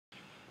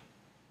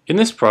In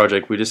this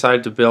project, we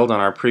decided to build on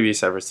our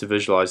previous efforts to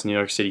visualize New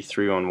York City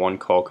 311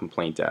 call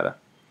complaint data.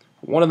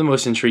 One of the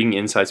most intriguing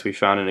insights we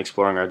found in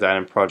exploring our data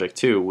in Project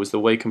 2 was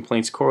the way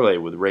complaints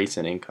correlate with race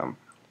and income.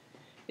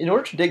 In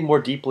order to dig more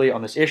deeply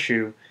on this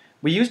issue,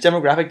 we used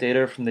demographic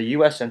data from the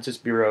U.S. Census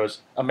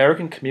Bureau's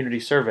American Community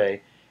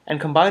Survey and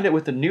combined it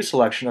with the new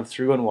selection of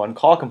 311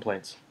 call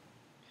complaints.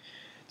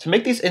 To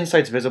make these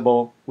insights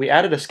visible, we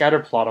added a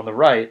scatter plot on the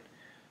right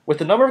with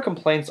the number of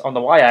complaints on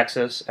the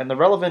y-axis and the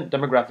relevant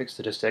demographic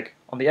statistic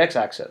on the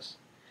x-axis.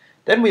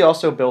 Then we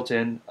also built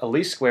in a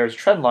least squares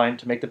trend line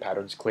to make the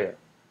patterns clear.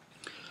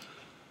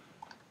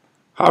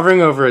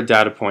 Hovering over a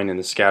data point in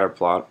the scatter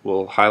plot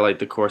will highlight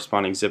the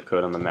corresponding zip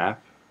code on the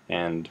map,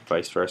 and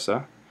vice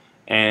versa.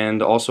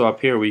 And also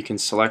up here we can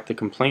select the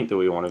complaint that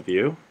we want to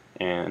view,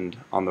 and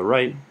on the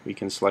right we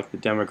can select the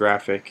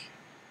demographic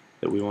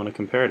that we want to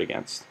compare it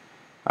against.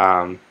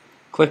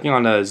 Clicking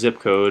on a zip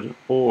code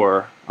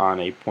or on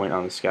a point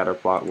on the scatter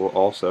plot will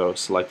also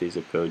select a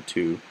zip code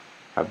to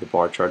have the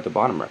bar chart at the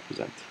bottom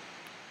represent.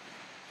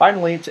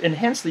 Finally, to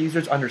enhance the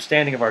user's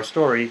understanding of our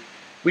story,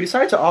 we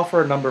decided to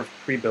offer a number of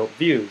pre-built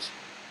views.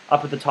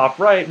 Up at the top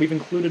right, we've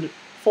included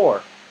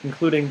 4,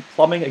 including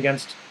plumbing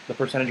against the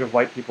percentage of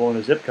white people in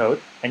a zip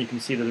code, and you can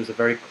see that there's a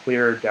very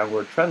clear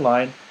downward trend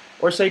line,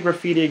 or say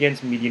graffiti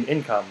against median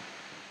income,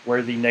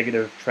 where the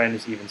negative trend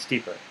is even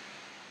steeper.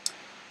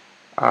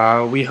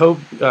 We hope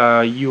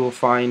you will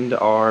find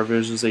our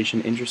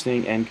visualization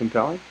interesting and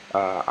compelling.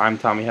 I'm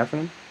Tommy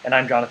Heffernan. And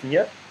I'm Jonathan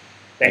Yip.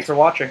 Thanks for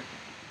watching.